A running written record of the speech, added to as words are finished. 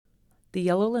The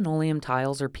yellow linoleum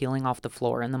tiles are peeling off the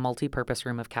floor in the multi-purpose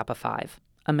room of Kappa 5,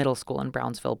 a middle school in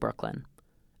Brownsville, Brooklyn.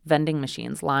 Vending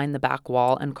machines line the back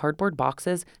wall, and cardboard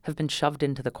boxes have been shoved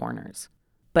into the corners.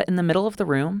 But in the middle of the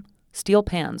room, steel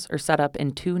pans are set up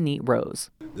in 2 neat rows.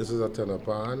 This is a tenor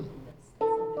pan.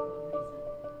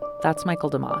 That's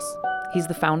Michael DeMoss. He's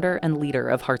the founder and leader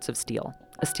of Hearts of Steel,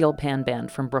 a steel pan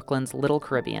band from Brooklyn's Little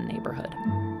Caribbean neighborhood.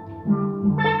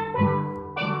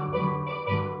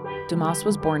 DeMoss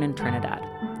was born in Trinidad,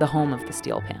 the home of the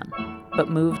steel pan, but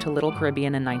moved to Little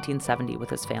Caribbean in 1970 with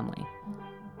his family.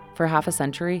 For half a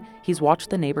century, he's watched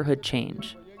the neighborhood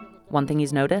change. One thing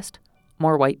he's noticed: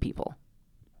 more white people.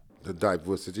 The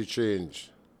diversity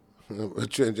change. We're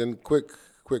changing quick.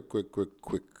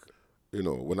 You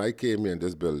know, when I came in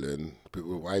this building,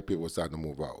 white people were starting to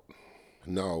move out.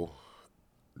 Now,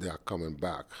 they are coming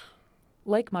back.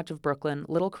 Like much of Brooklyn,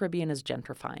 Little Caribbean is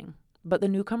gentrifying. But the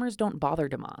newcomers don't bother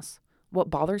DeMoss.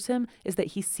 What bothers him is that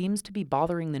he seems to be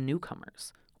bothering the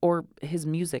newcomers, or his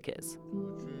music is.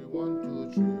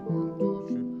 1, 2, 3, 1,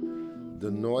 2, 3.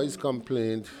 The noise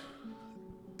complaint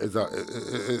is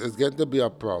getting to be a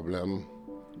problem.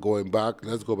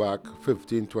 Let's go back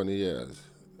 15, 20 years.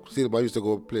 See, I used to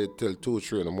go play till 2,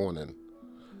 3 in the morning.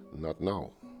 Not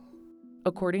now.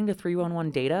 According to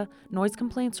 311 data, noise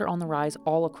complaints are on the rise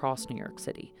all across New York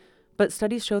City. But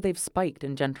studies show they've spiked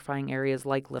in gentrifying areas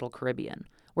like Little Caribbean,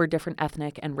 where different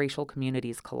ethnic and racial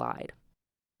communities collide.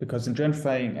 Because in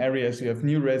gentrifying areas, you have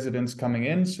new residents coming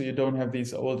in, so you don't have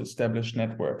these old established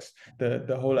networks.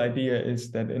 The whole idea is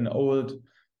that in old,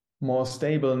 more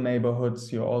stable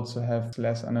neighborhoods, you also have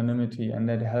less anonymity, and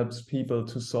that helps people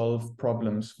to solve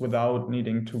problems without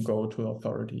needing to go to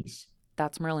authorities.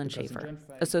 That's Merlin Schaefer,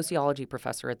 a sociology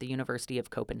professor at the University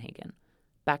of Copenhagen.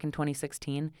 Back in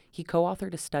 2016, he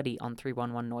co-authored a study on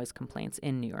 311 noise complaints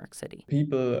in New York City.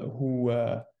 People who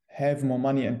have more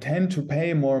money and tend to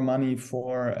pay more money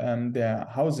for their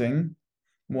housing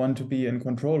want to be in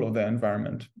control of their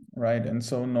environment, right? And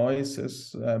so noise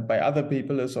is, by other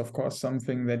people, is of course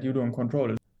something that you don't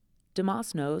control.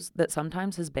 DeMoss knows that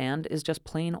sometimes his band is just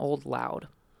plain old loud.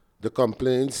 The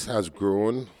complaints has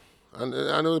grown, and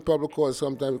I know the public cause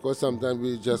sometimes because sometimes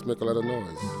we just make a lot of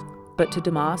noise. But to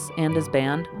DeMoss and his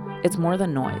band, it's more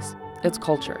than noise. It's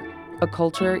culture. A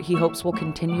culture he hopes will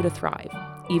continue to thrive,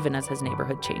 even as his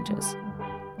neighborhood changes.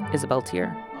 Isabel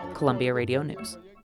Tier, Columbia Radio News.